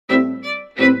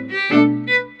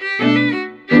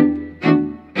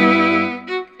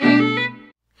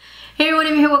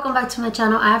welcome back to my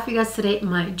channel. I have for you guys today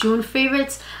my June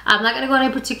favorites. I'm not going to go in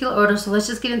any particular order, so let's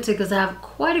just get into it because I have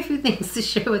quite a few things to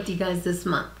share with you guys this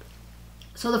month.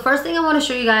 So the first thing I want to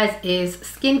show you guys is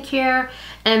skincare,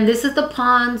 and this is the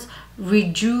Pond's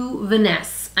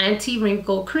REJUVENESS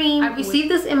Anti-Wrinkle Cream. I received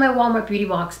this in my Walmart beauty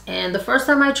box, and the first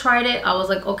time I tried it, I was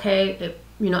like, okay,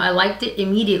 I liked it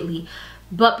immediately.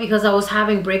 But because I was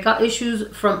having breakout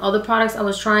issues from other products I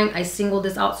was trying, I singled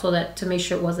this out so that to make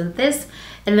sure it wasn't this.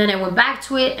 And then I went back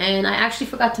to it, and I actually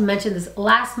forgot to mention this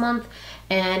last month,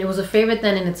 and it was a favorite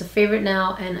then and it's a favorite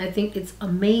now, and I think it's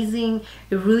amazing.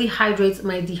 It really hydrates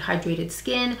my dehydrated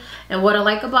skin, and what I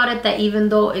like about it, that even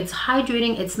though it's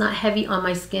hydrating, it's not heavy on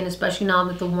my skin, especially now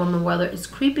that the warmer weather is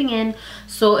creeping in.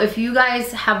 So if you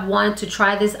guys have wanted to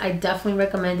try this, I definitely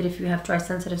recommend it if you have dry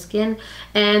sensitive skin.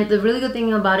 And the really good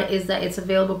thing about it is that it's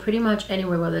available pretty much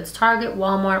anywhere, whether it's Target,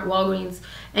 Walmart, Walgreens,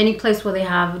 any place where they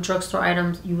have drugstore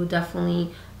items. You will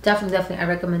definitely I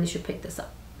recommend you should pick this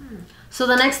up. So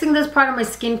the next thing that's part of my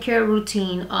skincare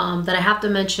routine that I have to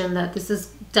mention, that this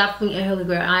is definitely a Holy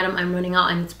Grail item. I'm running out,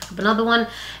 I need to pick up another one,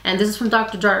 and this is from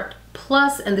Dr. JART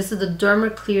Plus, and this is the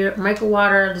DERMACLEAR Micro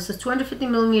Water. This is 250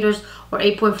 milliliters or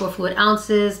 8.4 fluid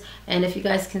ounces, and if you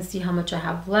guys can see how much I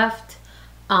have left,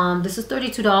 this is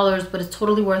 $32, but it's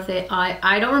totally worth it.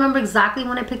 I don't remember exactly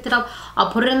when I picked it up.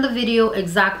 I'll put it in the video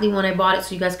exactly when I bought it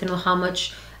so you guys can know how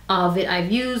much of it I've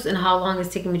used and how long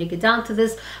it's taken me to get down to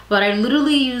this. But I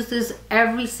literally use this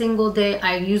every single day.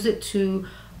 I use it to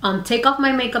take off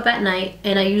my makeup at night,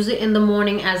 and I use it in the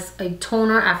morning as a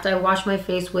toner after I wash my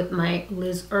face with my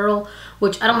EARLE,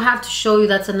 which I don't have to show you.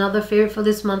 That's another favorite for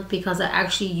this month because I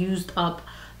actually used up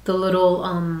the little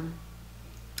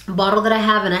bottle that I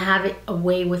have, and I have it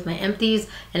away with my empties,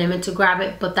 and I meant to grab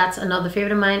it, but that's another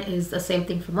favorite of mine. Is the same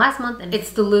thing from last month, and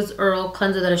it's the EARLE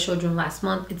cleanser that I showed you last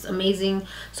month. It's amazing.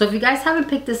 So if you guys haven't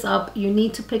picked this up, you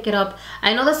need to pick it up.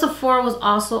 I know that Sephora was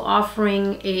also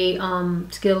offering a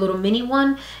to get a little mini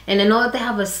one, and I know that they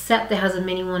have a set that has a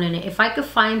mini one in it. If I could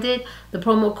find it, the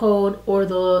promo code or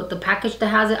the package that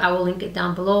has it, I will link it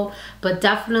down below. But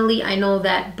definitely I know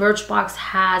that Birchbox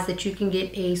has that you can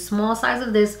get a small size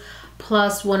of this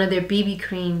plus one of their BB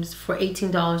creams for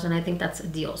 $18, and I think that's a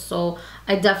deal. So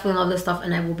I definitely love this stuff,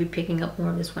 and I will be picking up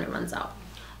more of this when it runs out.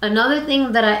 Another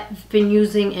thing that I've been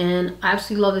using, and I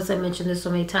absolutely love this, I mentioned this so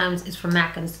many times, is from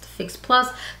MAC, and it's the Fix Plus.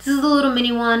 This is the little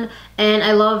mini one, and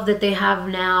I love that they have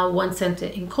now one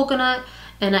scented in coconut,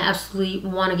 and I absolutely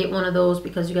want to get one of those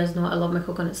because you guys know I love my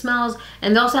coconut smells.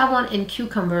 And they also have one in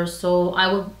cucumber, so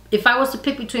I would, if I was to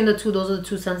pick between the two, those are the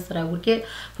two scents that I would get.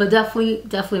 But definitely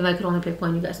if I could only pick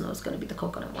one, you guys know it's going to be the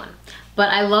coconut one. But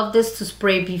I love this to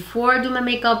spray before I do my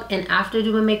makeup and after I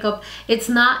do my makeup. It's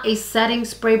not a setting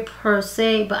spray per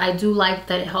se, but I do like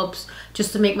that it helps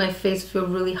just to make my face feel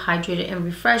really hydrated and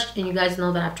refreshed. And you guys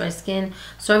know that I have dry skin,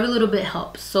 so every little bit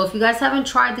helps. So if you guys haven't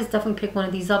tried this, definitely pick one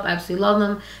of these up. I absolutely love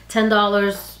them.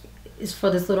 $10 is for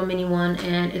this little mini one,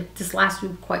 and it just lasts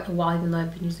you quite a while, even though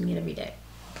I've been using it every day.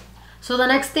 So the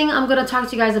next thing I'm going to talk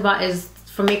to you guys about is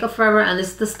from Makeup Forever, and this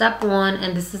is the step one,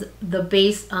 and this is the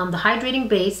base, the hydrating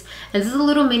base. And this is a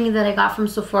little mini that I got from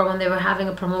Sephora when they were having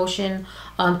a promotion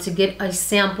to get a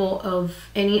sample of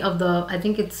any of the, I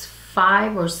think it's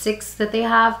 5 or 6 that they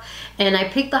have, and I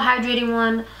picked the hydrating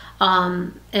one.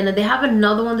 And then they have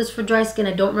another one that's for dry skin.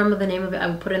 I don't remember the name of it. I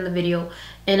will put it in the video.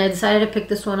 And I decided to pick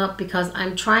this one up because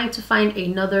I'm trying to find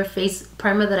another face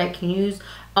primer that I can use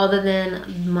other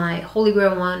than my Holy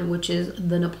Grail one, which is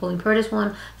the Napoleon Curtis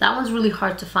one. That one's really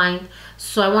hard to find,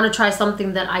 so I want to try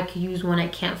something that I could use when I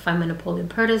can't find my Napoleon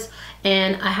Curtis.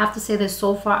 And I have to say that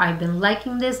so far I've been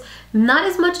liking this, not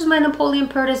as much as my Napoleon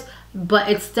Curtis, but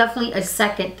it's definitely a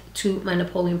second to my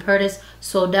Napoleon Curtis.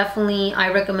 So definitely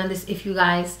I recommend this if you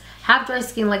guys have dry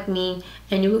skin like me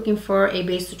and you're looking for a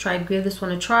base to try. Give this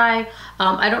one a try.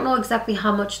 I don't know exactly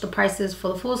how much the price is for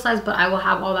the full size, but I will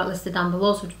have all that listed down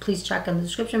below, so please check in the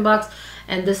description box.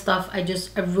 And this stuff,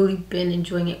 I've really been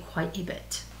enjoying it quite a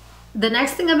bit. The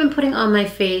next thing I've been putting on my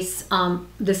face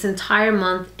this entire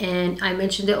month, and I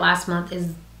mentioned it last month,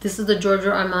 is this is the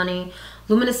Giorgio Armani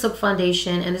Luminous Silk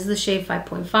Foundation, and this is the shade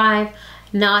 5.5.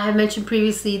 Now, I have mentioned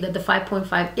previously that the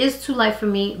 5.5 is too light for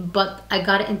me, but I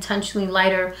got it intentionally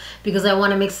lighter because I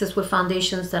want to mix this with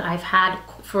foundations that I've had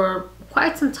for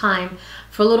quite some time,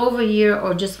 for a little over a year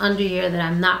or just under a year, that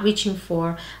I'm not reaching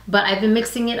for. But I've been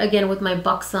mixing it again with my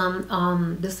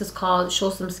BUXOM. This is called Show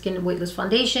Some Skin Weightless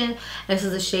Foundation. This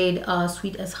is the shade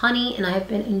Sweet as Honey, and I have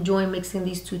been enjoying mixing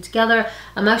these two together.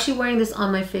 I'm actually wearing this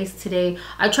on my face today.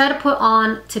 I try to put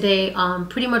on today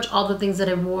pretty much all the things that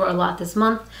I wore a lot this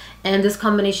month, and this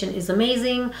combination is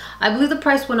amazing. I believe the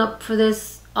price went up for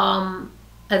this.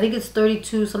 I think it's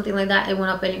 32, something like that. It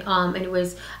went up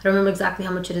anyways. I don't remember exactly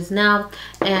how much it is now.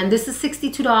 And this is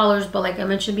 $62, but like I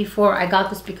mentioned before, I got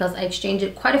this because I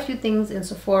exchanged quite a few things in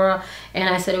Sephora, and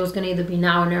I said it was going to either be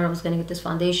now or never I was going to get this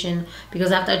foundation,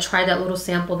 because after I tried that little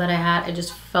sample that I had, I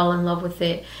just fell in love with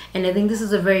it. And I think this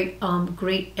is a very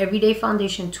great everyday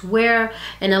foundation to wear,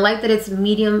 and I like that it's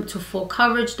medium to full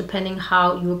coverage depending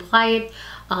how you apply it.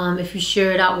 If you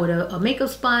shear it out with a makeup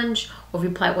sponge, or if you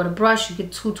apply it with a brush, you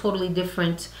get two totally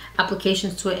different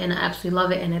applications to it, and I absolutely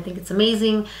love it, and I think it's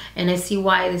amazing. And I see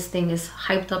why this thing is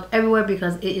hyped up everywhere,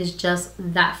 because it is just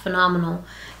that phenomenal.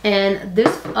 And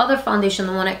this other foundation,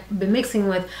 the one I've been mixing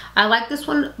with, I like this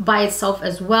one by itself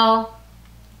as well,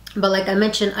 but like I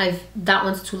mentioned, that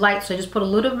one's too light, so I just put a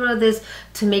little bit of this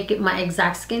to make it my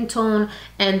exact skin tone.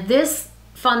 And this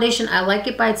foundation, I like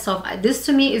it by itself. This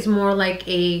to me is more like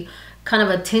a kind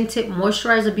of a tinted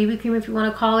moisturizer BB cream, if you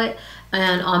want to call it,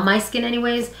 and on my skin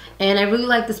anyways. And I really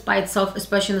like this by itself,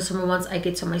 especially in the summer once I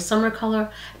get to my summer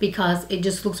color, because it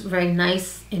just looks very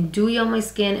nice and dewy on my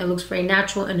skin. It looks very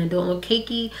natural, and it don't look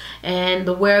cakey, and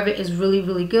the wear of it is really,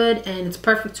 really good, and it's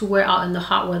perfect to wear out in the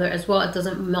hot weather as well. It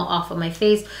doesn't melt off of my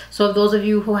face. So if those of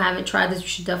you who haven't tried this, you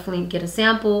should definitely get a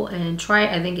sample and try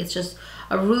it. I think it's just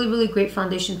a really, really great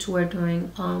foundation to wear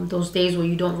during those days where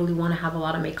you don't really want to have a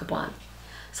lot of makeup on.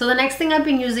 So the next thing I've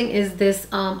been using is this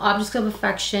Objects of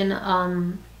Affection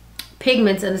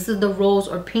pigments, and this is the rose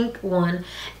or pink one.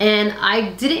 And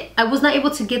I was not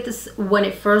able to get this when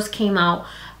it first came out,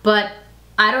 but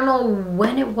I don't know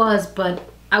when it was, but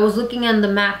I was looking on the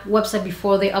MAC website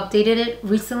before they updated it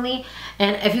recently.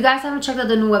 And if you guys haven't checked out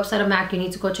the new website of MAC, you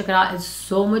need to go check it out. It's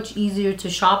so much easier to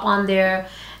shop on there,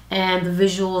 and the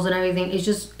visuals and everything,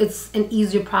 it's an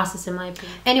easier process in my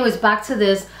opinion. Anyways, back to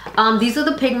this. These are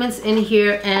the pigments in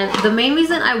here, and the main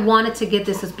reason I wanted to get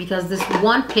this is because this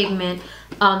one pigment,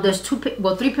 there's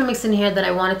three pigments in here that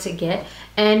I wanted to get,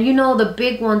 and you know, the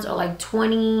big ones are like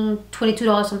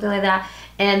 $22, something like that.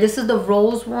 And this is the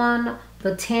rose one,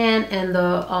 the tan, and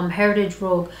the Heritage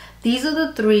Rogue. These are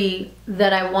the three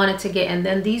that I wanted to get, and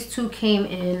then these two came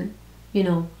in, you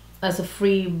know, as a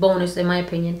free bonus in my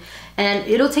opinion. And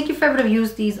it'll take you forever to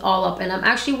use these all up. And I'm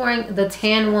actually wearing the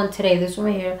tan one today, this one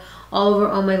right here, all over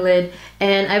on my lid.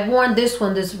 And I've worn this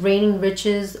one, this Raining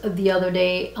Riches, the other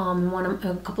day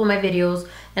a couple of my videos,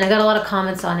 and I got a lot of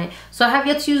comments on it. So I have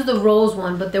yet to use the rose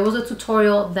one, but there was a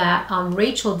tutorial that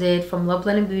Rachel did from Love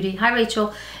Blended Beauty. Hi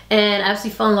Rachel. And I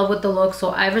absolutely fell in love with the look,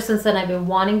 so ever since then I've been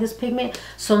wanting this pigment.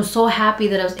 So I'm so happy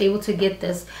that I was able to get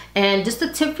this. And just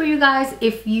a tip for you guys,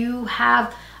 if you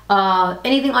have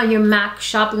anything on your MAC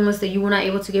shopping list that you were not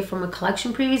able to get from a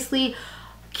collection previously,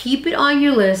 keep it on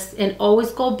your list and always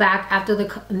go back after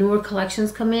the newer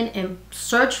collections come in and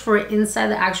search for it inside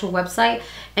the actual website,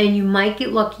 and you might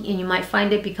get lucky and you might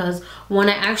find it. Because when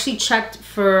I actually checked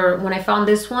when I found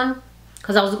this one,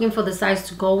 because I was looking for the size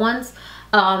to go ones,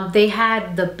 they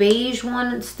had the beige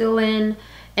one still in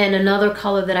and another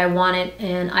color that I wanted,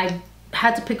 and I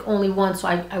had to pick only one, so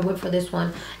I went for this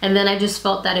one. And then I just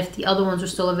felt that if the other ones were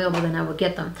still available, then I would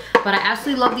get them. But I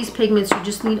absolutely love these pigments. You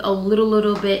just need a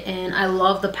little bit, and I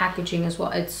love the packaging as well.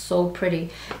 It's so pretty,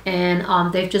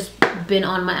 and they've just been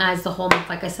on my eyes the whole month.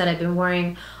 Like I said, I've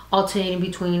been alternating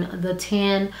between the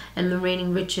tan and the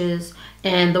Raining Riches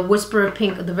and the Whisper of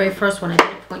Pink, the very first one. I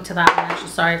didn't point to that one actually,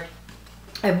 sorry.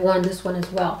 I've worn this one as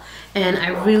well, and I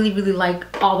really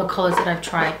like all the colors that I've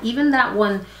tried. Even that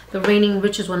one, the Raining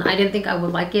Riches one, I didn't think I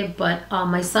would like it, but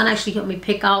my son actually helped me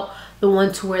pick out the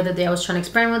one to wear the day I was trying to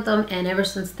experiment with them, and ever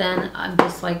since then I'm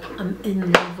just like, I'm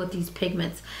in love with these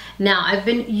pigments. Now I've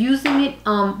been using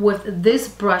it with this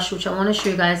brush, which I want to show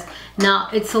you guys. Now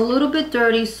it's a little bit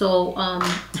dirty, so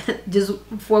just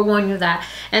forewarn you that.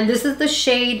 And this is the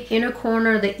shade Inner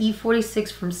Corner, the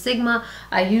E46 from Sigma.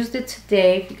 I used it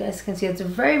today. If you guys can see, it's a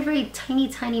very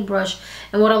tiny brush,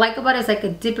 and what I like about it is I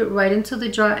could dip it right into the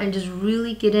jar and just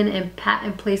really get in and pat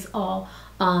and place all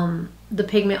the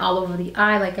pigment all over the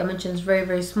eye. Like I mentioned, it's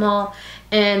very small,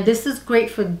 and this is great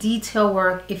for detail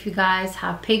work if you guys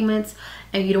have pigments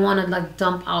and you don't want to like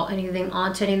dump out anything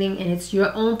onto anything, and it's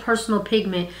your own personal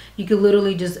pigment. You could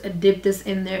literally just dip this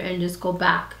in there and just go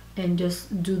back and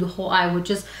just do the whole eye with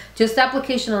just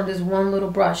application on this one little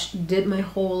brush. Did my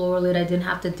whole lower lid. I didn't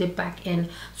have to dip back in.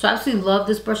 So I absolutely love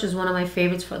this brush. Is one of my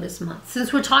favorites for this month.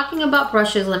 Since we're talking about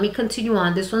brushes, let me continue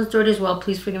on. This one's dirty as well,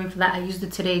 please forgive me for that. I used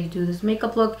it today to do this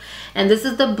makeup look, and this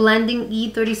is the Blending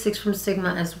E36 from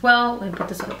Sigma as well. Let me put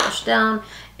this other brush down,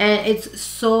 and it's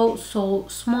so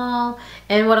small.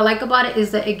 And what I like about it is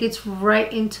that it gets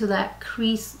right into that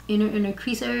crease, inner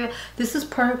crease area. This is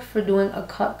perfect for doing a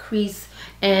cut crease,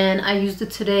 and I used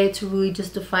it today to really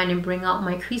just define and bring out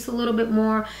my crease a little bit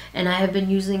more. And I have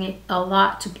been using it a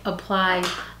lot to apply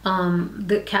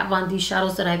the Kat Von D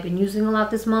shadows that I've been using a lot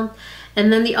this month.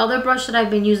 And then the other brush that I've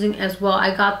been using as well,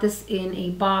 I got this in a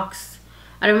box.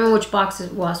 I don't remember which box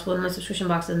it was, one of my subscription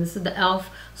boxes, and this is the e.l.f.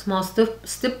 small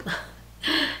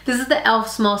this is the e.l.f.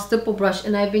 small stipple brush,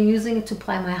 and I've been using it to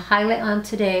apply my highlight on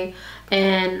today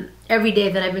and every day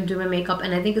that I've been doing my makeup.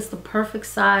 And I think it's the perfect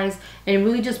size, and it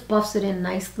really just buffs it in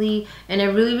nicely, and I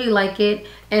really like it.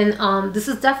 And this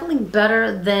is definitely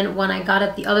better than when I got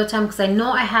it the other time, because I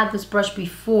know I had this brush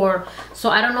before, so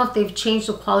I don't know if they've changed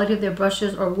the quality of their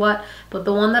brushes or what, but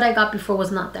the one that I got before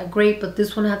was not that great. But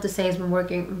this one, I have to say, has been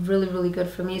working really good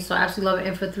for me, so I absolutely love it.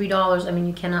 And for $3, I mean,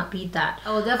 you cannot beat that.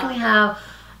 I will definitely have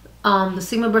the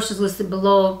Sigma brushes listed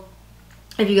below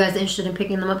if you guys are interested in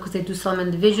picking them up, because they do sell them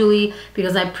individually,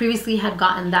 because I previously had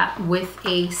gotten that with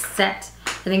a set. I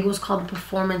think it was called the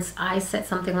Performance Eye Set,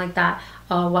 something like that,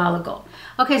 a while ago.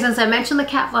 Okay, since I mentioned the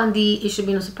Kat Von D, it should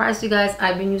be no surprise to you guys,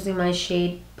 I've been using my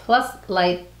shade Plus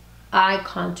Light Eye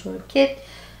Contour Kit.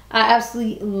 I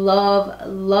absolutely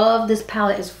love this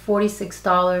palette. It's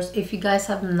 $46. If you guys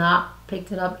have not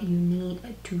picked it up, you need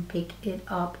to pick it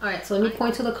up. All right, so let me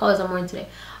point to the colors I'm wearing today.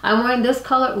 I'm wearing this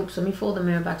color. Oops, let me fold the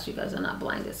mirror back so you guys are not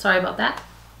blinded. Sorry about that.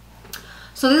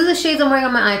 So these are the shades I'm wearing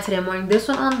on my eye today. I'm wearing this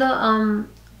one on the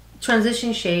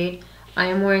transition shade. I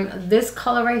am wearing this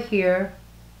color right here.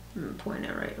 I'm pointing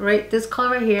it right this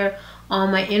color right here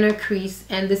on my inner crease,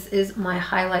 and this is my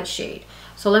highlight shade.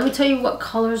 So let me tell you what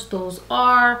colors those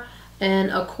are. And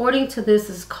according to this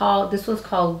one's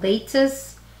called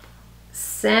Latest,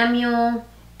 Samuel,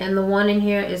 and the one in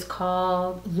here is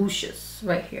called Lucius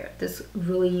right here. This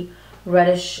really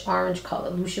reddish orange color,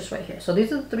 Lucius right here. So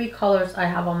these are the three colors I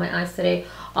have on my eyes today,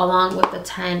 along with the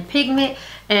tan pigment.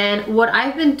 And what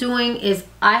I've been doing is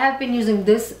I have been using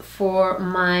this for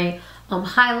my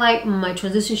highlight, my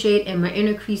transition shade, and my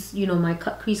inner crease, you know, my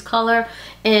cut crease color.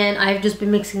 And I've just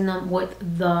been mixing them with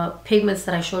the pigments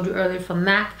that I showed you earlier from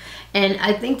MAC. And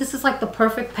I think this is like the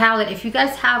perfect palette. If you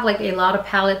guys have like a lot of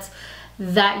palettes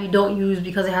that you don't use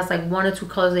because it has like one or two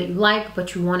colors that you like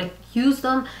but you want to use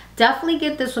them, definitely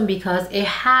get this one, because it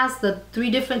has the 3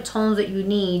 different tones that you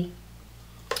need.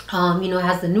 You know, it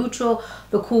has the neutral,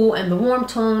 the cool, and the warm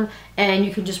tone, and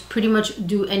you can just pretty much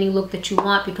do any look that you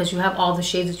want because you have all the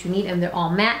shades that you need and they're all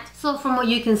matte. So from what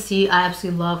you can see, I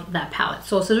absolutely love that palette.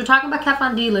 So since we're talking about Kat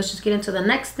Von D, let's just get into the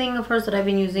next thing of hers that I've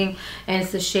been using, and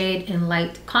it's the Shade and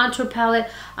Light Contour Palette.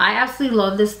 I absolutely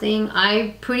love this thing.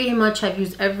 I pretty much have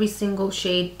used every single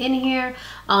shade in here.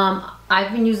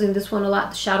 I've been using this one a lot,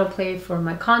 the Shadow Play, for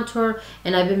my contour,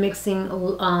 and I've been mixing,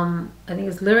 I think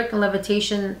it's Lyric and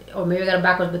Levitation, or maybe I got it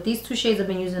backwards, but these 2 shades I've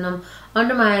been using them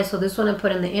under my eyes. So this one I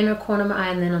put in the inner corner of my eye,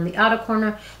 and then on the outer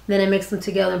corner, then I mix them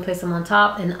together and place them on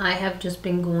top. And I have just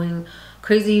been going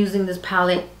crazy using this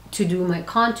palette to do my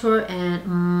contour and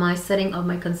my setting of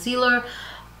my concealer.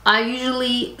 I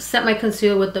usually set my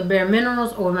concealer with the Bare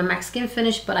Minerals or my MAC Skin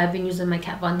Finish, but I've been using my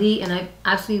Kat Von D, and I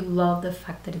absolutely love the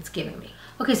fact that it's giving me.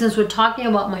 Okay, since we're talking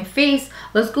about my face,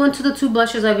 let's go into the 2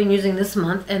 blushes I've been using this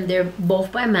month, and they're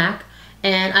both by MAC.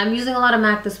 And I'm using a lot of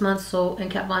MAC this month, so,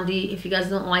 and Kat Von D. If you guys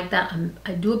don't like that,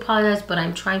 I do apologize, but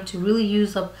I'm trying to really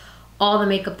use up all the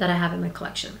makeup that I have in my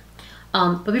collection.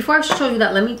 But before I show you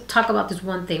that, let me talk about this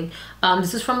one thing.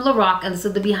 This is from LORAC, and this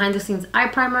is the behind the scenes eye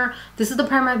primer. This is the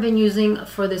primer I've been using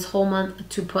for this whole month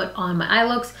to put on my eye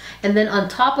looks. And then on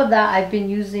top of that, I've been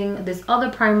using this other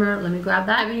primer. Let me grab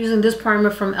that. I've been using this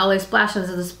primer from LA Splash, and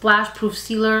this is the Splash Proof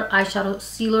Sealer Eyeshadow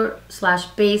Sealer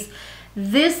 / Base.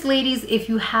 This, ladies, if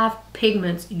you have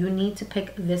pigments, you need to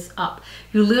pick this up.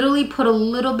 You literally put a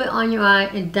little bit on your eye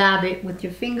and dab it with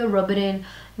your finger, rub it in,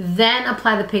 then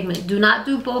apply the pigment. Do not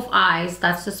do both eyes.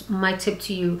 That's just my tip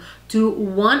to you. Do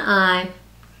one eye,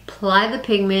 apply the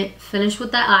pigment, finish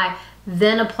with that eye,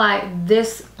 then apply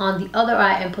this on the other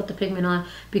eye and put the pigment on,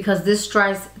 because this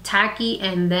dries tacky.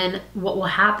 And then what will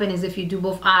happen is if you do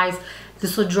both eyes,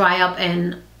 this will dry up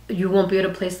and you won't be able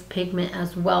to place the pigment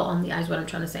as well on the eyes, what I'm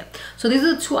trying to say. So these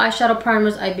are the 2 eyeshadow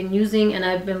primers I've been using, and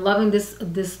I've been loving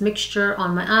this mixture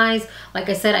on my eyes. Like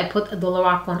I said, I put the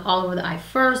LORAC one all over the eye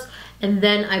first, and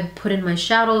then I put in my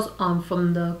shadows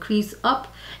from the crease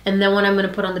up. And then when I'm going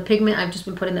to put on the pigment, I've just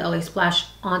been putting the LA Splash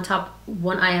on top,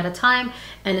 one eye at a time,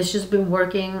 and it's just been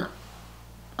working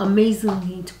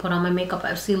amazingly to put on my makeup. I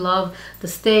absolutely love the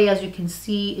stay. As you can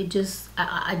see,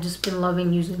 I just been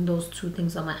loving using those 2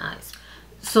 things on my eyes.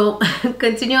 So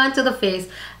continue on to the face.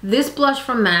 This blush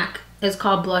from MAC is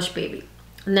called Blush Baby.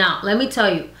 Now, let me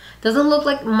tell you, doesn't look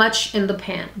like much in the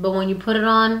pan, but when you put it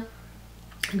on,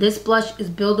 this blush is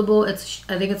buildable.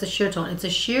 I think it's a sheer tone. It's a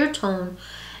sheer tone.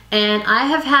 And I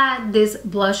have had this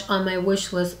blush on my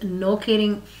wish list, no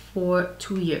kidding, for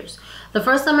 2 years. The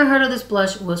first time I heard of this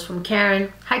blush was from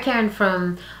Karen. Hi Karen,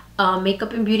 from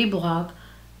Makeup and Beauty blog.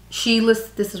 She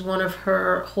listed this as one of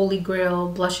her holy grail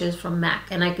blushes from MAC,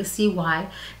 and I could see why.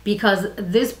 Because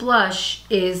this blush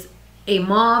is a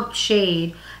mauve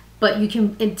shade, but you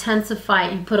can intensify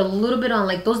it. You put a little bit on,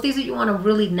 like those days that you want a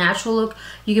really natural look,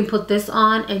 you can put this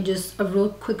on and just a real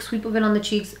quick sweep of it on the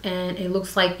cheeks, and it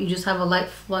looks like you just have a light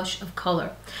flush of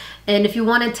color. And if you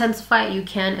want to intensify it, you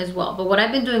can as well. But what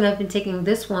I've been doing, I've been taking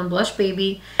this one,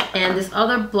 BLUSHBABY, and this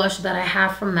other blush that I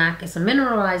have from MAC. It's a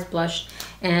mineralized blush,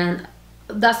 and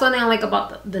that's one thing I like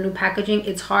about the new packaging.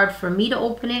 It's hard for me to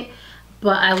open it,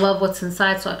 but I love what's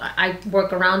inside, so I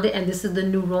work around it. And this is the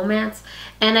new Romance,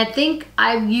 and I think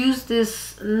I've used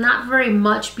this not very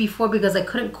much before because I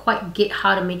couldn't quite get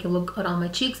how to make it look good on my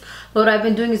cheeks. But what I've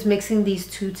been doing is mixing these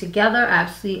two together. I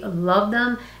absolutely love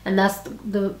them, and that's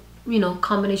the you know,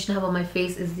 combination I have on my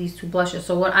face is these two blushes.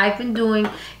 So what I've been doing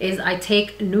is I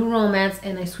take New Romance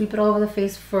and I sweep it all over the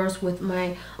face first with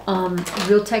my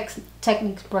Real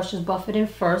Techniques brushes, buff it in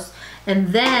first, and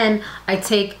then I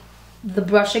take the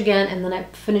brush again and then I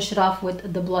finish it off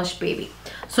with the BLUSHBABY.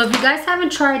 So if you guys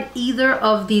haven't tried either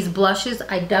of these blushes,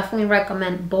 I definitely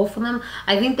recommend both of them.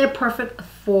 I think they're perfect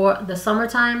for the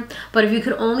summertime, but if you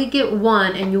could only get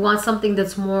one and you want something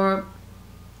that's more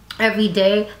every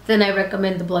day, then I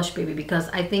recommend the BLUSHBABY, because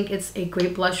I think it's a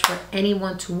great blush for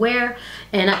anyone to wear.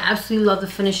 And I absolutely love the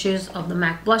finishes of the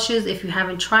MAC blushes. If you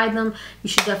haven't tried them, you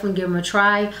should definitely give them a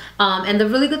try. And the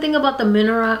really good thing about the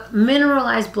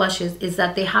mineralized blushes is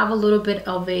that they have a little bit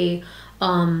of a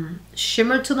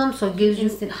shimmer to them, so it gives you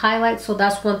instant highlights. So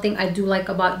that's one thing I do like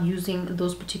about using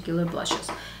those particular blushes.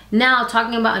 Now,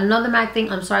 talking about another MAC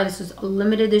thing, I'm sorry, this is a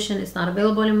limited edition, it's not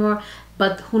available anymore,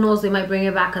 but who knows, they might bring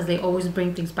it back because they always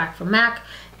bring things back from MAC.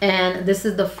 And this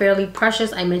is the Fairly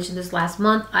Precious. I mentioned this last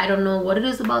month. I don't know what it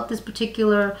is about this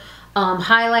particular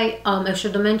highlight, extra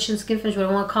dimension, skin finish,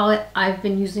 whatever you want to call it. I've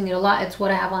been using it a lot. It's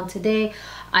what I have on today.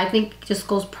 I think it just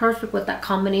goes perfect with that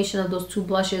combination of those two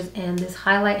blushes and this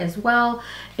highlight as well.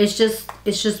 It's just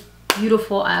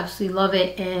beautiful. I absolutely love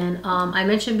it. And I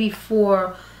mentioned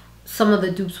before some of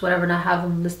the dupes, whatever, and I have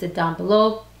them listed down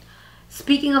below.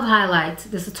 Speaking of highlights,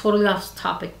 this is totally off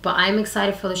topic, but I'm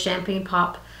excited for the Champagne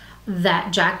Pop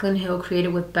that Jaclyn Hill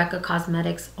created with Becca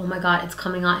Cosmetics. Oh my god, it's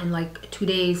coming out in like 2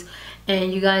 days,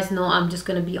 and you guys know I'm just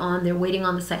gonna be on there waiting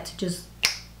on the site to just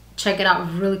check it out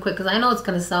really quick, because I know it's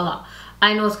gonna sell out.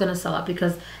 I know it's gonna sell out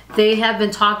because they have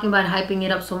been talking about hyping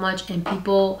it up so much, and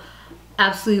people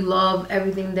absolutely love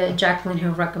everything that Jaclyn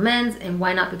Hill recommends. And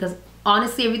why not? Because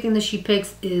honestly, everything that she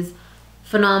picks is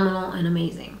phenomenal and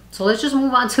amazing. So let's just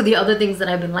move on to the other things that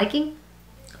I've been liking.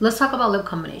 Let's talk about lip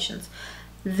combinations.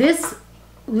 This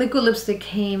liquid lipstick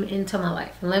came into my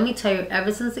life, and let me tell you,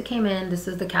 ever since it came in, this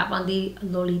is the Kat Von D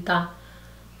Lolita.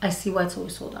 I see why it's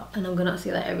always sold out, and I'm gonna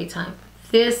say that every time.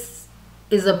 This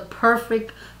is a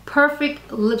perfect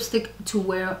lipstick to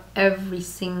wear every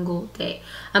single day.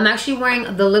 I'm actually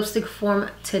wearing the lipstick form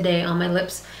today on my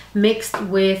lips, mixed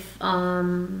with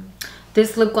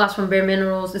this lip gloss from Bare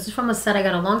Minerals. This is from a set I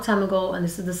got a long time ago, and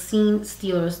this is the Scene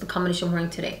Stealers, the combination I'm wearing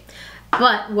today.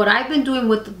 But what I've been doing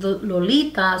with the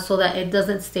Lolita, so that it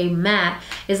doesn't stay matte,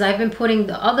 is I've been putting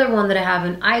the other one that I have,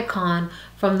 an Icon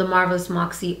from the Marvelous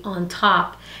Moxie, on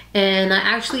top. And I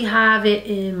actually have it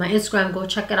in my Instagram. Go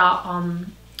check it out,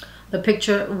 the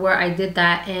picture where I did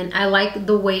that. And I like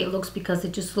the way it looks because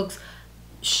it just looks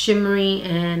shimmery.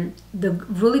 And the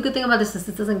really good thing about this is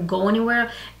it doesn't go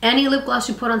anywhere. Any lip gloss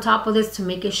you put on top of this to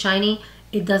make it shiny,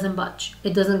 it doesn't budge.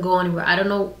 It doesn't go anywhere. I don't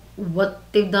know what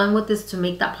they've done with this to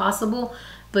make that possible,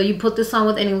 but you put this on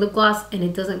with any lip gloss and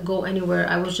it doesn't go anywhere.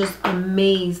 I was just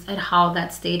amazed at how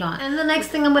that stayed on. And the next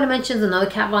thing I'm going to mention is another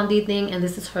Kat Von D thing, and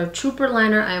this is her Trooper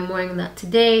liner. I'm wearing that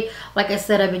today. Like I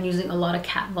said, I've been using a lot of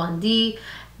Kat Von D.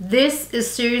 This is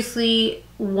seriously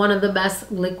one of the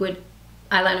best liquid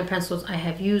eyeliner pencils I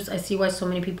have used. I see why so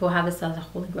many people have this as a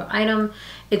holy grail item.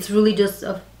 It's really just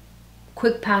a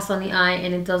quick pass on the eye,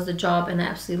 and it does the job, and I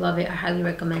absolutely love it. I highly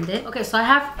recommend it. Okay, so I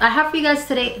have for you guys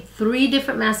today 3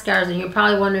 different mascaras, and you're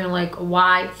probably wondering, like,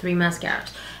 why 3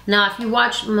 mascaras? Now, if you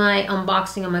watched my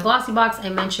unboxing of my glossy box, I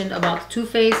mentioned about the Too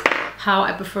Faced, how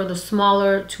I prefer the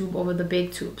smaller tube over the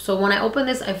big tube. So when I opened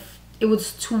this, it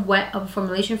was too wet of a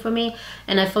formulation for me,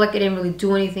 and I feel like it didn't really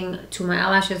do anything to my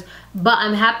eyelashes. But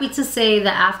I'm happy to say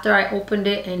that after I opened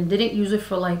it and didn't use it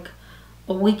for like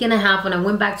a week and a half, when I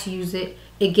went back to use it,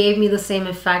 it gave me the same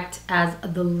effect as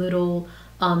the little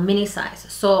mini size.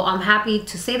 So I'm happy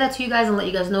to say that to you guys and let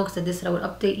you guys know, because I did say I would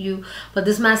update you. But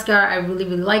this mascara, I really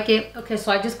like it. Okay,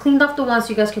 so I just cleaned off the one so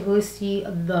you guys can really see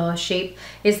the shape.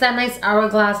 It's that nice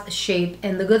hourglass shape,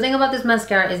 and the good thing about this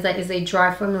mascara is that it's a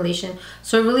dry formulation,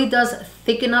 so it really does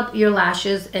thicken up your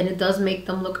lashes and it does make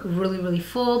them look really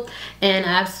full. And I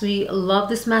absolutely love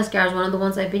this mascara. It's one of the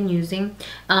ones I've been using.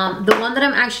 The one that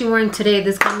I'm actually wearing today,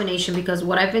 this combination, because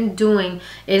what I've been doing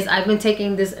is I've been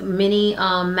taking this mini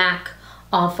MAC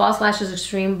False Lashes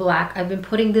Extreme Black. I've been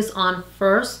putting this on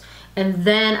first, and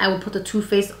then I will put the Too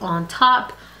Faced on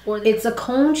top. It's a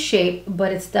cone shape,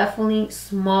 but it's definitely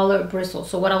smaller bristles.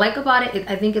 So what I like about it,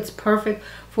 I think it's perfect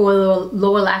for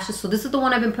lower lashes. So this is the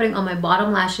one I've been putting on my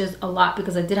bottom lashes a lot,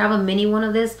 because I did have a mini one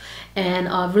of this and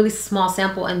a really small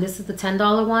sample, and this is the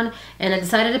 $10 one, and I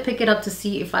decided to pick it up to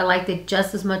see if I liked it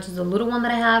just as much as the little one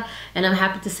that I have, and I'm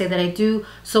happy to say that I do.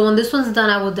 So when this one's done,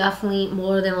 I will definitely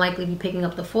more than likely be picking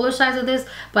up the fuller size of this.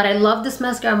 But I love this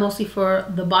mascara mostly for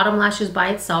the bottom lashes by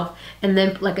itself, and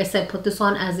then like I said, put this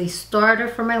on as a starter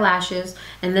for my lashes,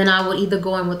 and then I will either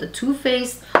go in with the Too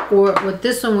Faced or with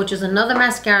this one, which is another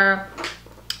mascara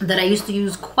that I used to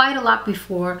use quite a lot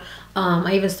before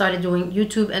I even started doing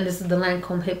YouTube, and this is the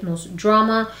Lancome Hypnose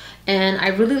Drama, and I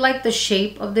really like the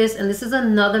shape of this. And this is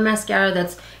another mascara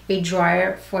that's a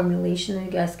drier formulation, and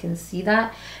you guys can see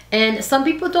that. And some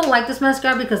people don't like this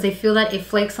mascara because they feel that it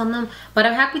flakes on them, but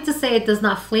I'm happy to say it does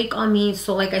not flake on me.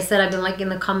 So like I said, I've been liking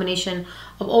the combination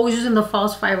of always using the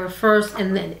false fiber first,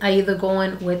 and then I either go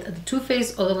in with the Too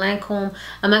Faced or the Lancome.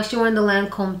 I'm actually wearing the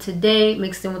Lancome today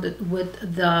mixed in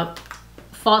with the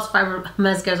false fiber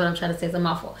mascara. What I'm trying to say is a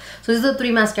mouthful. So these are the 3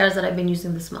 mascaras that I've been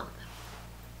using this month.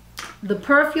 The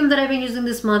perfume that I've been using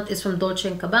this month is from Dolce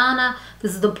 & Gabbana.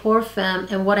 This is the Pour Femme,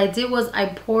 and what I did was I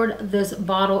poured this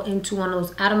bottle into one of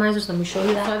those atomizers. Let me show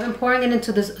you that. So I've been pouring it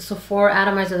into this Sephora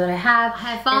atomizer that I have.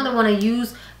 I found that when I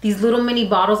use these little mini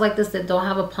bottles like this that don't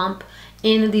have a pump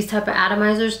in these type of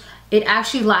atomizers, it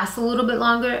actually lasts a little bit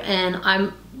longer, and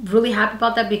I'm really happy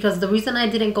about that, because the reason I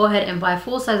didn't go ahead and buy a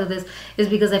full size of this is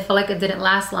because I felt like it didn't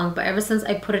last long. But ever since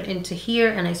I put it into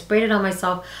here and I sprayed it on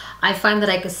myself, I find that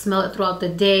I can smell it throughout the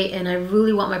day, and I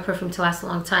really want my perfume to last a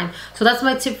long time. So that's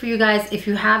my tip for you guys. If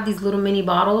you have these little mini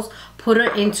bottles, put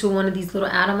it into one of these little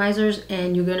atomizers,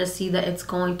 and you're gonna see that it's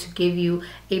going to give you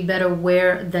a better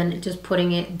wear than just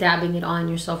dabbing it on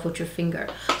yourself with your finger.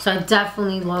 So I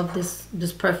definitely love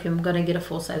this perfume. I'm gonna get a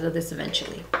full size of this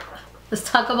eventually. Let's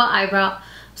talk about eyebrow.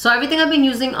 So everything I've been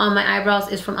using on my eyebrows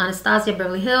is from Anastasia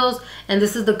Beverly Hills, and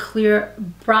this is the clear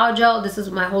brow gel. This is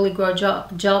my holy grail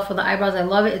gel for the eyebrows. I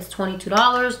love it. It's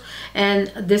 $22, and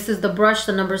this is the brush,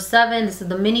 the number 7. This is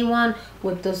the mini one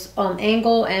with this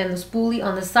angle and the spoolie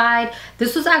on the side.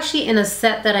 This was actually in a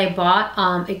set that I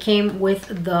bought. It came with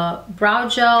the brow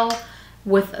gel,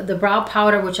 with the brow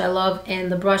powder, which I love,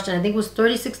 and the brush, and I think it was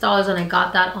 $36, and I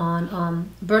got that on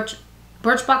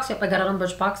Birchbox. Yep, I got it on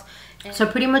Birchbox. So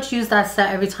I pretty much use that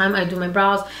set every time I do my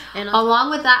brows. And along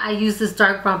with that, I use this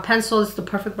dark brown pencil. It's the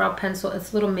Perfect Brow Pencil.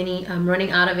 It's a little mini. I'm running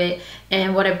out of it.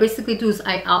 And what I basically do is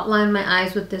I outline my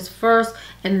eyes with this first,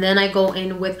 and then I go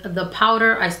in with the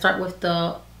powder. I start with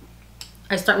the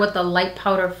light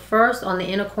powder first on the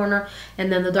inner corner,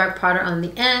 and then the dark powder on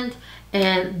the end.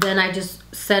 And then I just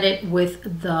set it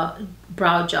with the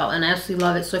brow gel, and I absolutely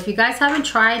love it. So if you guys haven't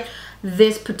tried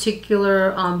this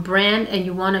particular brand and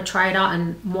you want to try it out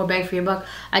and more bang for your buck,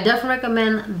 I definitely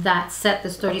recommend that set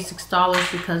that's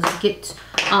 $36, because you get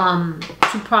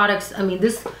 2 products. I mean,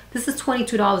 this is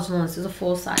 $22 alone. This is a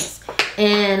full size,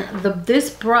 and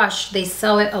this brush, they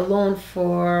sell it alone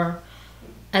for,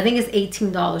 I think it's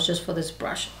 $18 just for this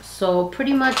brush. So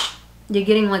pretty much you're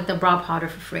getting like the brow powder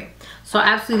for free. So I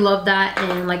absolutely love that,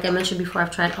 and like I mentioned before, I've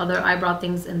tried other eyebrow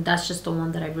things, and that's just the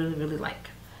one that I really like.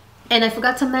 And I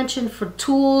forgot to mention for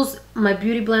tools, my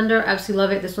beauty blender, I absolutely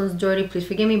love it. This one's dirty, please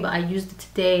forgive me, but I used it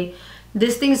today.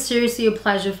 This thing seriously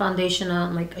applies your foundation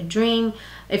on like a dream.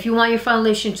 If you want your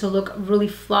foundation to look really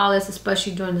flawless,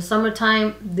 especially during the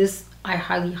summertime, this, I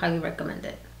highly recommend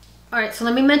it. Alright, so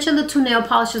let me mention the 2 nail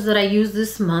polishes that I used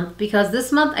this month, because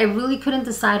this month I really couldn't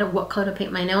decide what color to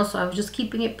paint my nails, so I was just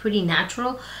keeping it pretty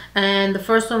natural. And the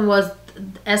first one was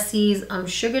Essie's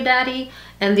Sugar Daddy,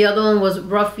 and the other one was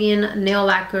Ruffian Nail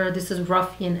Lacquer. This is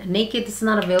Ruffian Naked. This is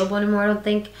not available anymore, I don't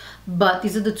think, but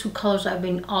these are the 2 colors I've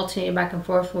been alternating back and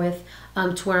forth with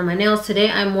to wear my nails. Today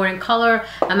I'm wearing color.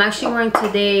 I'm actually wearing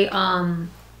today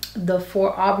the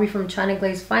For Aubrey from China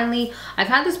Glaze Finally. I've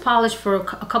had this polish for a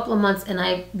couple of months, and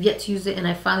I've yet to use it, and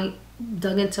I finally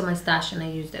dug into my stash and I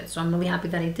used it, so I'm really happy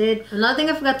that I did. Another thing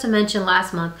I forgot to mention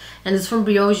last month, and this is from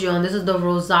Briogeo, and this is the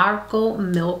Rosarco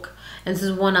Milk, and this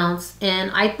is 1 ounce,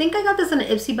 and I think I got this in an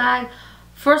Ipsy bag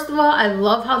First of all, I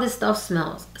love how this stuff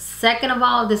smells. Second of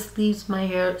all, this leaves my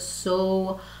hair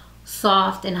so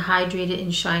soft and hydrated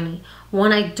and shiny.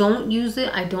 When I don't use it,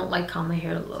 I don't like how my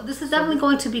hair looks. This is definitely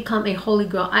going to become a holy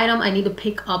grail item. I need to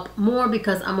pick up more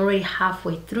because I'm already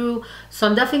halfway through. So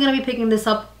I'm definitely going to be picking this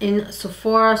up in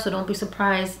Sephora. So don't be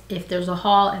surprised if there's a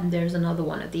haul and there's another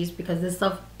one of these, because this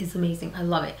stuff is amazing. I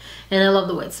love it. And I love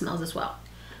the way it smells as well.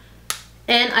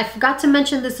 And I forgot to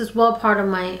mention this as well, part of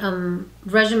my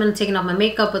regimen, taking off my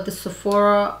makeup, but the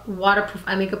Sephora waterproof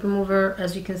eye makeup remover.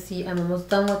 As you can see, I'm almost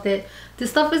done with it.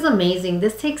 This stuff is amazing.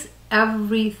 This takes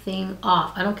everything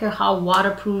off. I don't care how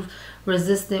waterproof,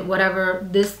 resistant, whatever,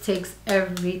 this takes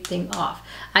everything off.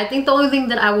 I think the only thing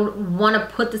that I would want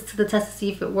to put this to the test to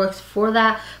see if it works for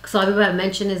that, because a lot of people have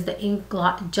mentioned, is the ink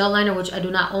gel liner, which I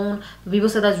do not own. But people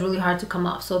said that's really hard to come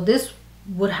off. So this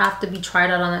would have to be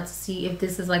tried out on that to see if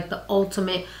this is like the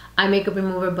ultimate eye makeup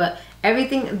remover. But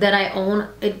everything that I own,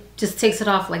 it just takes it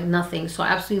off like nothing. So I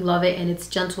absolutely love it, and it's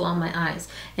gentle on my eyes,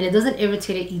 and it doesn't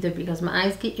irritate it either, because my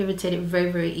eyes get irritated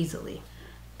very, very easily.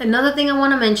 Another thing I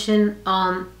want to mention,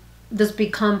 this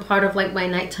become part of like my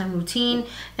nighttime routine,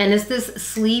 and it's this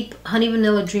Sleep Honey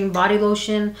Vanilla Dream body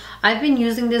lotion. I've been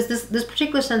using this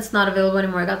particular scent's not available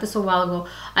anymore. I got this a while ago.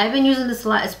 I've been using this a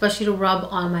lot, especially to rub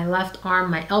on my left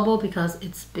arm, my elbow, because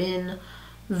it's been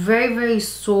very, very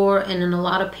sore and in a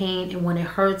lot of pain, and when it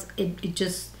hurts,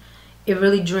 it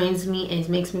really drains me and it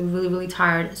makes me really, really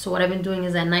tired. So what I've been doing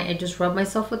is at night I just rub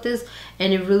myself with this,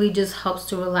 and it really just helps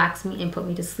to relax me and put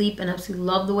me to sleep, and I absolutely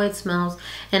love the way it smells.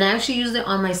 And I actually used it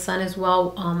on my son as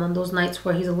well, on those nights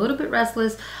where he's a little bit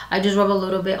restless. I just rub a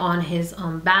little bit on his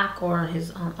back or on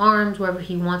his arms, wherever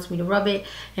he wants me to rub it,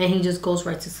 and he just goes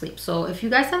right to sleep. So if you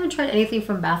guys haven't tried anything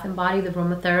from Bath & Body, the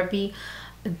aromatherapy,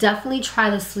 definitely try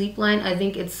the Sleep line. I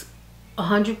think it's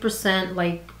 100%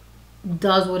 like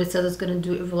does what it says it's going to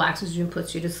do. It relaxes you and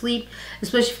puts you to sleep,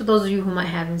 especially for those of you who might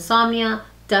have insomnia.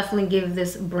 Definitely give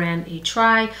this brand a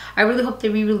try. I really hope they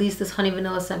re-release this honey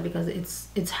vanilla scent, because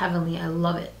it's heavenly. I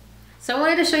love it. So I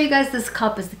wanted to show you guys this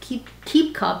cup. It's the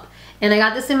Keep cup, and I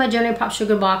got this in my January Pop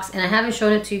Sugar box, and I haven't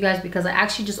shown it to you guys because I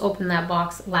actually just opened that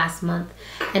box last month,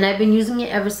 and I've been using it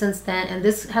ever since then. And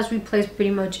this has replaced pretty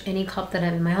much any cup that I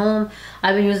have in my home.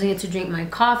 I've been using it to drink my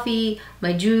coffee,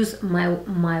 my juice,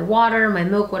 my water, my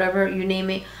milk, whatever, you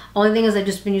name it. Only thing is I've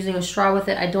just been using a straw with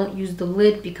it. I don't use the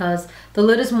lid, because the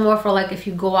lid is more for like if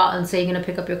you go out and say you're gonna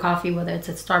pick up your coffee, whether it's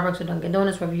at Starbucks or Dunkin'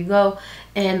 Donuts, wherever you go,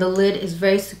 and the lid is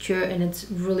very secure and it's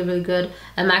really, really good.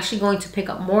 I'm actually going to pick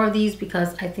up more of these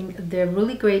because I think they're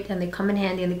really great and they come in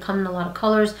handy, and they come in a lot of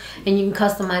colors, and you can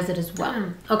customize it as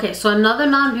well. Okay, so another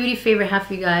non-beauty favorite I have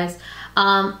for you guys.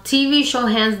 TV show,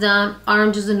 hands down,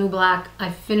 Orange is the New Black.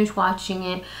 I finished watching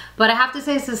it, but I have to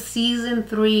say, since season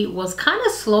 3 was kind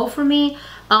of slow for me.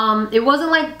 It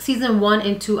wasn't like season 1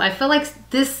 and 2. I feel like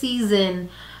this season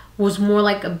was more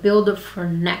like a build-up for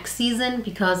next season,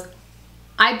 because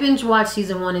I binge watched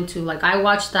season 1 and 2. Like, I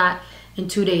watched that in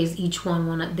 2 days each one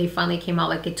when they finally came out.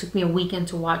 Like, it took me a weekend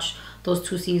to watch those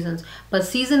 2 seasons. But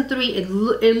season 3, it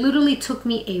literally took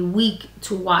me a week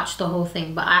to watch the whole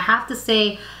thing. But I have to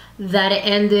say that it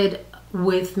ended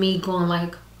with me going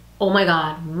like, oh my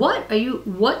god,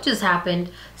 what just happened?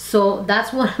 So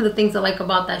that's one of the things I like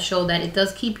about that show, that it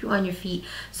does keep you on your feet.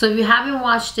 So if you haven't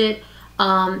watched it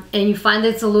and you find that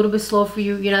it's a little bit slow for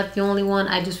you, you're not the only one.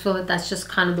 I just feel that that's just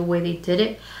kind of the way they did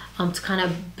it, to kind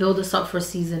of build us up for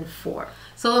season 4.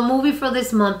 So the movie for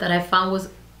this month that I found was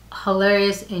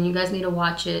hilarious, and you guys need to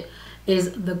watch it,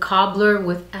 is The Cobbler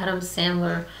with Adam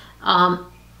Sandler.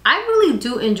 I really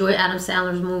do enjoy Adam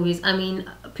Sandler's movies. I mean,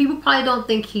 people probably don't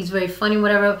think he's very funny,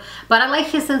 whatever, but I like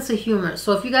his sense of humor.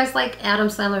 So if you guys like Adam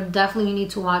Sandler, definitely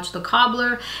need to watch The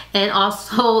Cobbler. And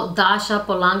also Dasha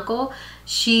Polanco,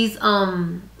 she's in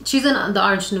The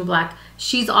Orange is the New Black.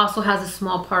 She's also has a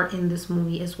small part in this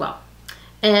movie as well.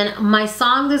 And my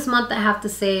song this month, I have to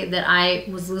say, that I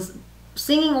was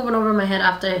singing over and over in my head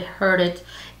after I heard it,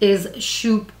 is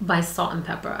Shoop by Salt and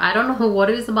Pepper. I don't know what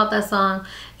it is about that song.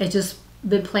 It just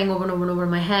been playing over and over and over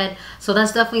in my head. So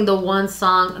that's definitely the one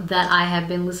song that I have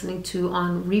been listening to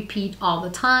on repeat all the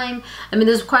time. I mean,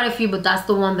 there's quite a few, but that's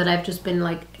the one that I've just been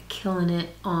like killing it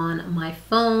on my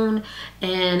phone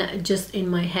and just in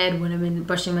my head when I'm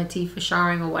brushing my teeth or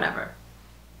showering or whatever.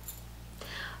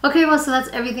 Okay, well, so that's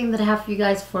everything that I have for you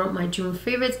guys for my June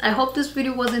favorites. I hope this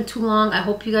video wasn't too long. I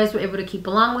hope you guys were able to keep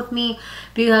along with me,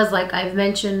 because like I've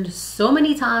mentioned so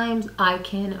many times, I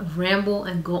can ramble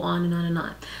and go on and on and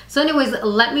on. So anyways,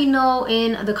 let me know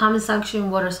in the comment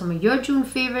section what are some of your June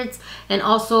favorites, and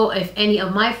also if any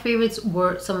of my favorites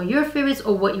were some of your favorites,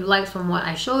 or what you liked from what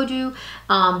I showed you.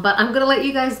 But I'm gonna let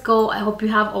you guys go. I hope you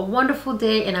have a wonderful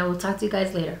day, and I will talk to you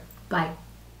guys later. Bye.